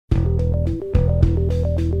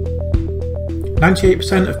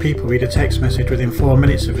98% of people read a text message within 4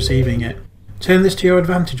 minutes of receiving it. Turn this to your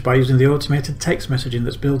advantage by using the automated text messaging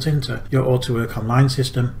that's built into your Autowork Online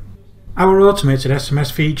system. Our automated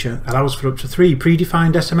SMS feature allows for up to 3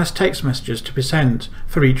 predefined SMS text messages to be sent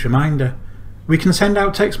for each reminder. We can send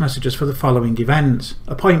out text messages for the following events: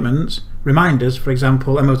 appointments, reminders, for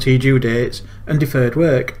example MOT due dates, and deferred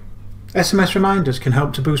work. SMS reminders can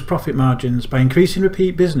help to boost profit margins by increasing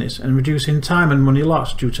repeat business and reducing time and money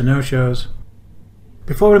lost due to no-shows.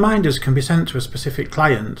 Before reminders can be sent to a specific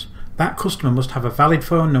client, that customer must have a valid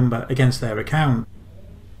phone number against their account.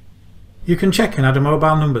 You can check and add a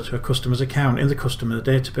mobile number to a customer's account in the customer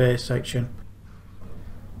database section.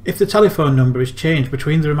 If the telephone number is changed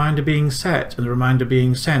between the reminder being set and the reminder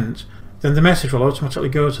being sent, then the message will automatically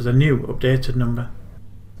go to the new updated number.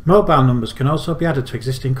 Mobile numbers can also be added to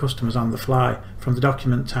existing customers on the fly from the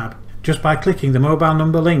Document tab, just by clicking the mobile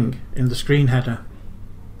number link in the screen header.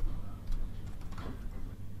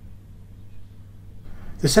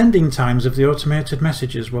 The sending times of the automated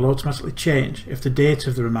messages will automatically change if the date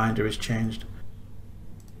of the reminder is changed.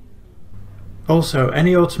 Also,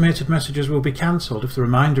 any automated messages will be cancelled if the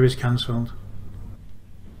reminder is cancelled.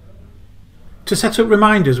 To set up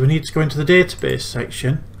reminders, we need to go into the database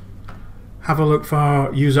section, have a look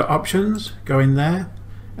for user options, go in there,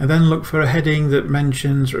 and then look for a heading that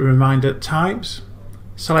mentions reminder types.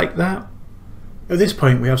 Select that. At this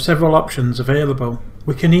point we have several options available.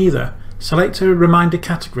 We can either select a reminder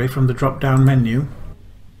category from the drop-down menu,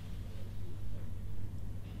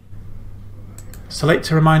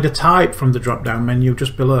 select a reminder type from the drop-down menu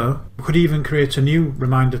just below. We could even create a new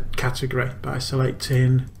reminder category by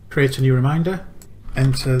selecting create a new reminder,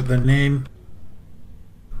 enter the name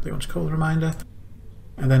that you want to call the reminder,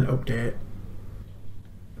 and then update.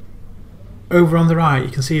 Over on the right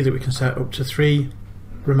you can see that we can set up to 3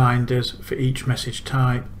 reminders for each message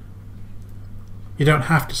type. You don't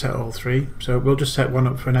have to set all 3, so we'll just set one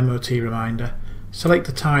up for an MOT reminder. Select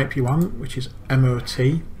the type you want, which is MOT,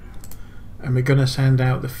 and we're going to send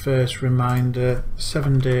out the first reminder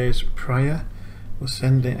 7 days prior. We'll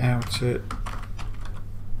send it out at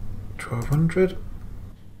 1200,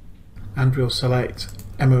 and we'll select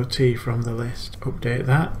MOT from the list. Update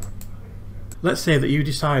that. Let's say that you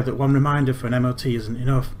decide that one reminder for an MOT isn't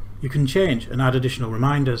enough. You can change and add additional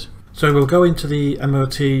reminders. So we'll go into the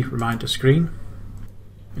MOT reminder screen,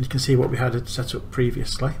 and you can see what we had set up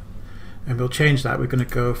previously, and we'll change that. We're going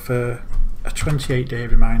to go for a 28-day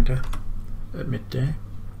reminder at midday,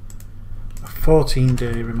 a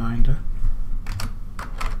 14-day reminder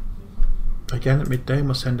again at midday, and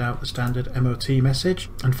we'll send out the standard MOT message,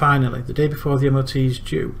 and finally the day before the MOT is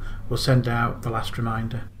due we'll send out the last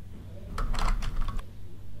reminder.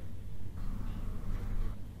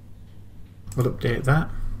 We'll update that,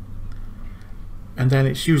 and then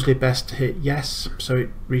it's usually best to hit yes, so it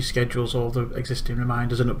reschedules all the existing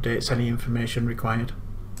reminders and updates any information required.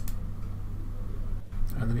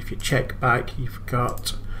 And then if you check back, you've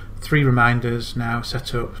got 3 reminders now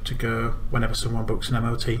set up to go whenever someone books an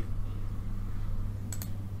MOT.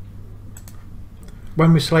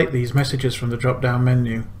 When we select these messages from the drop-down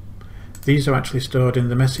menu, these are actually stored in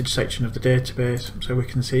the message section of the database, so we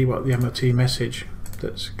can see what the MOT message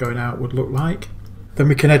that's going out would look like. Then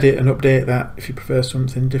we can edit and update that if you prefer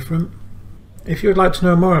something different. If you would like to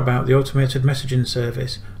know more about the automated messaging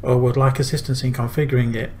service or would like assistance in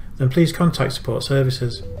configuring it, then please contact Support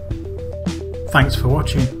Services. Thanks for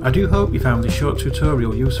watching. I do hope you found this short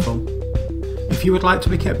tutorial useful. If you would like to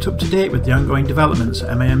be kept up to date with the ongoing developments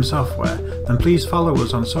at MAM Software, then please follow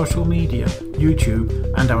us on social media,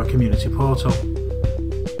 YouTube and our community portal.